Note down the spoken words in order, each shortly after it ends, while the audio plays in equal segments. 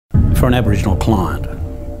For an Aboriginal client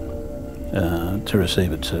to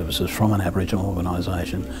receive its services from an Aboriginal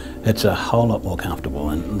organisation, it's a whole lot more comfortable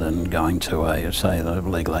than going to say, the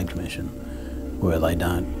Legal Aid Commission, where they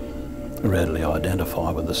don't readily identify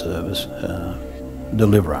with the service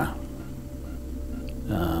deliverer.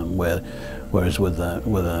 Whereas with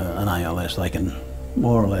an ALS, they can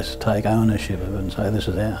more or less take ownership of it and say, this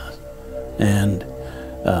is ours. And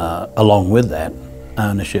along with that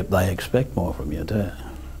ownership, they expect more from you too.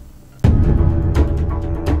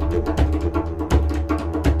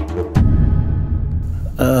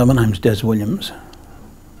 My name's Des Williams,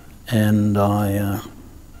 and I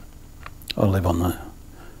live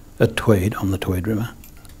at Tweed, on the Tweed River.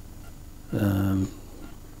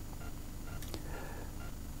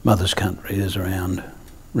 Mother's country is around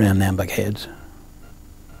Nambuck Heads.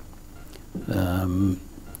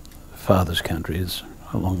 Father's country is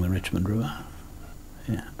along the Richmond River.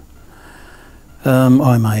 Yeah.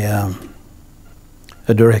 I'm a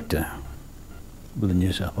director with the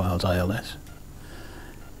New South Wales ALS,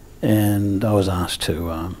 and I was asked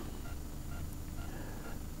to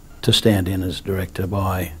stand in as director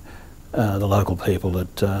by the local people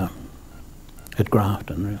at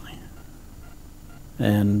Grafton, really.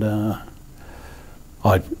 And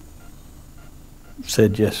I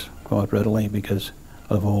said yes quite readily, because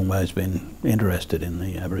I've always been interested in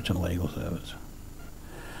the Aboriginal Legal Service.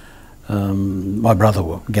 My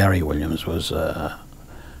brother Gary Williams was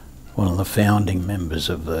one of the founding members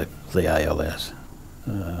of the ALS.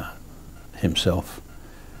 Himself,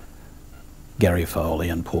 Gary Foley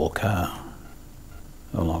and Paul Carr,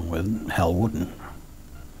 along with Hal Wooden.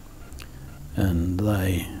 And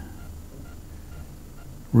they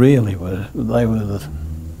really were the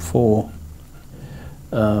four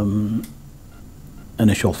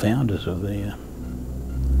initial founders of the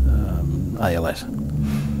ALS.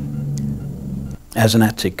 As an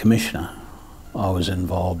ATSIC commissioner, I was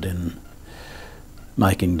involved in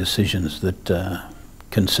making decisions that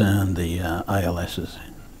concerned the ALSs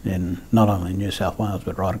in not only New South Wales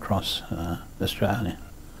but right across Australia.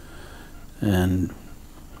 And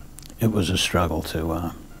it was a struggle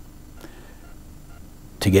to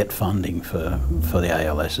get funding for the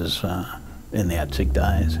ALSs in the ATSIC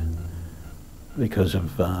days, because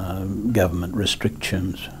of government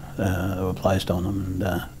restrictions that were placed on them,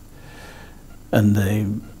 and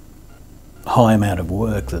the high amount of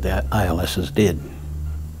work that the ALSs did.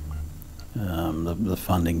 The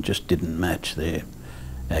funding just didn't match their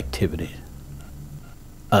activities.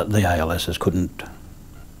 The ALSs couldn't,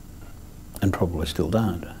 and probably still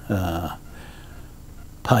don't,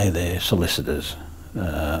 pay their solicitors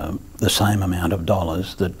the same amount of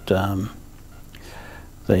dollars that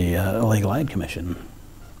the Legal Aid Commission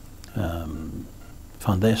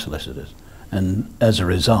fund their solicitors. And as a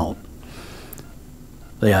result,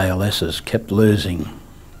 the ALSs kept losing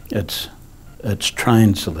its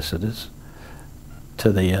trained solicitors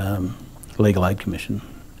to the Legal Aid Commission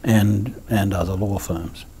and other law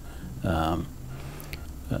firms.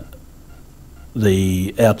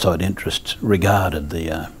 The outside interests regarded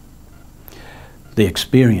the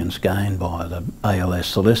experience gained by the ALS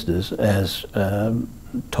solicitors as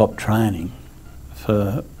top training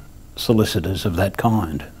for solicitors of that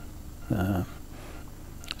kind.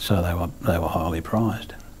 So they were highly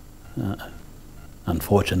prized.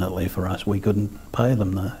 Unfortunately for us, we couldn't pay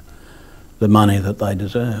them the money that they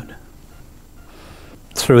deserved.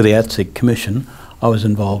 Through the ATSIC Commission, I was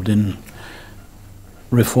involved in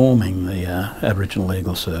reforming the Aboriginal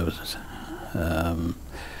Legal Services. And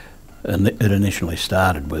it initially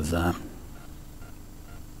started with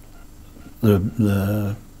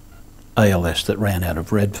the ALS that ran out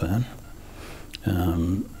of Redfern.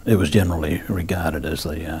 It was generally regarded as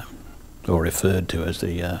or referred to as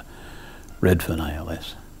the Redfern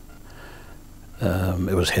ALS.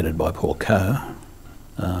 It was headed by Paul Carr.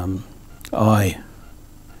 A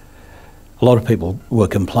lot of people were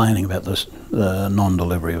complaining about this, the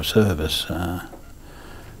non-delivery of service,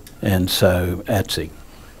 and so ATSIC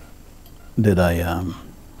did a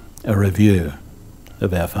review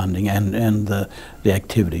of our funding and the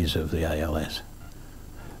activities of the ALS,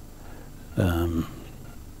 the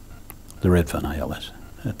Redfern ALS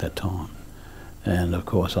at that time. And of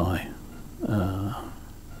course I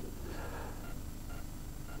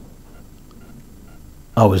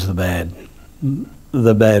was the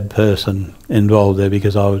bad person involved there,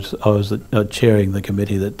 because I was chairing the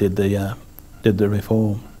committee that did the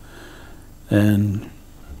reform, and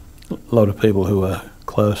a lot of people who were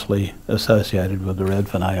closely associated with the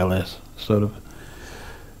Redfern ALS sort of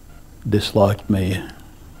disliked me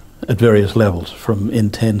at various levels, from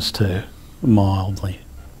intense to mildly.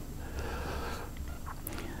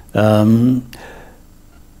 But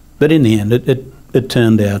in the end, it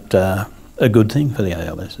turned out a good thing for the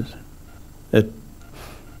ALSs. It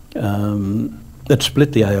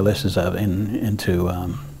split the ALSs up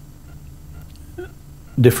into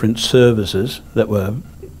different services that were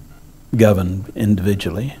governed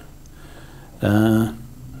individually to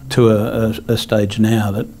a stage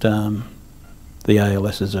now that the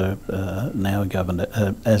ALSs are now governed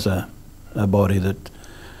as a body that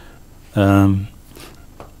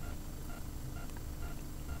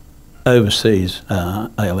oversees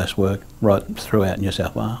ALS work right throughout New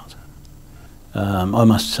South Wales. I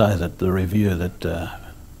must say that the review that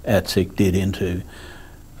ATSIC did into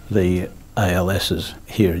the ALSs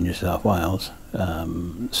here in New South Wales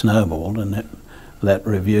snowballed, and that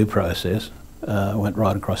review process went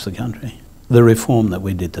right across the country. The reform that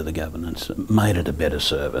we did to the governance made it a better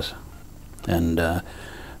service, and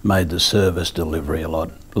made the service delivery a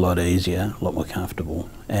lot easier, a lot more comfortable,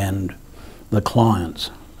 and the clients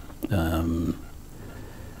have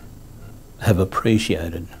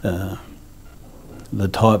appreciated the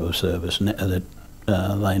type of service that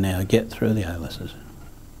they now get through the ALSs.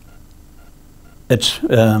 It's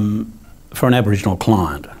for an Aboriginal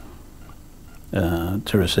client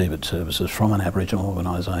to receive its services from an Aboriginal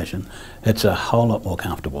organisation. It's a whole lot more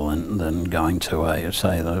comfortable than going to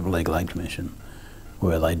say the Legal Aid Commission,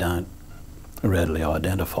 where they don't readily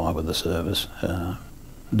identify with the service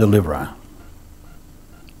deliverer.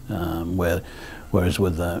 Whereas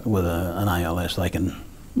with an ALS, they can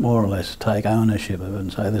more or less take ownership of it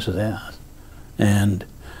and say, this is ours. And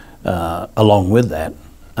along with that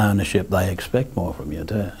ownership, they expect more from you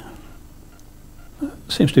too.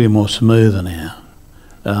 It seems to be more smoother now.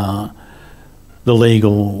 The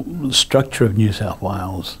legal structure of New South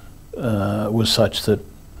Wales was such that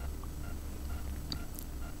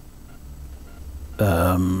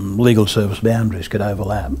legal service boundaries could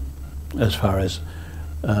overlap as far as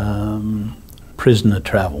prisoner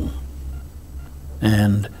travel,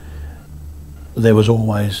 and there was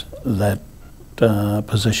always that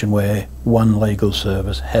position where one legal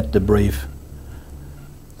service had to brief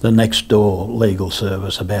the next door legal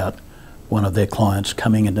service about one of their clients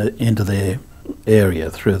coming into their area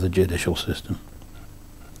through the judicial system.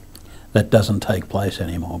 That doesn't take place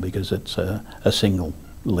anymore because it's a single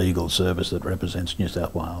legal service that represents New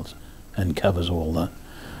South Wales and covers all the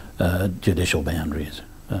judicial boundaries.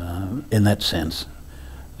 In that sense,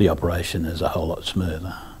 the operation is a whole lot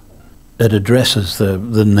smoother. It addresses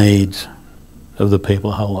the needs of the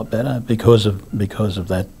people a whole lot better because of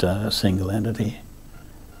that single entity.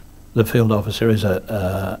 The field officer is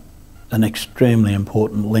an extremely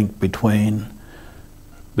important link between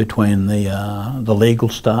the legal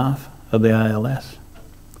staff of the ALS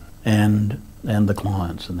and the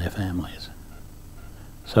clients and their families.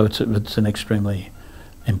 So it's an extremely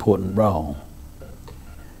important role.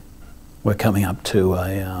 We're coming up to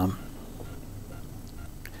a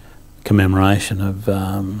commemoration of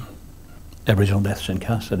Aboriginal deaths in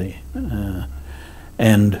custody,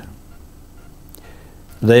 and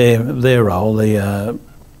their role, the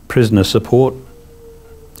prisoner support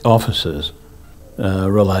officers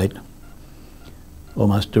relate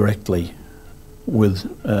almost directly with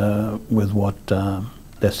what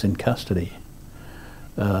deaths in custody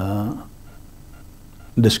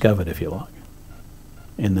discovered, if you like,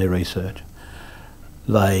 in their research.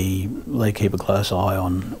 They keep a close eye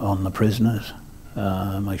on the prisoners,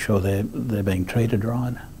 make sure they're being treated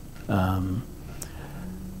right.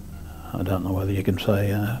 I don't know whether you can say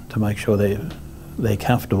to make sure they're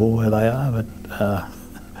comfortable where they are, but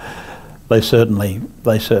they certainly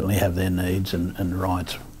have their needs and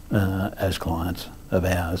rights as clients of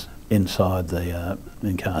ours inside the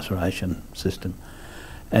incarceration system,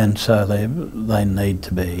 and so they need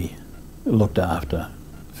to be looked after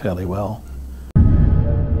fairly well.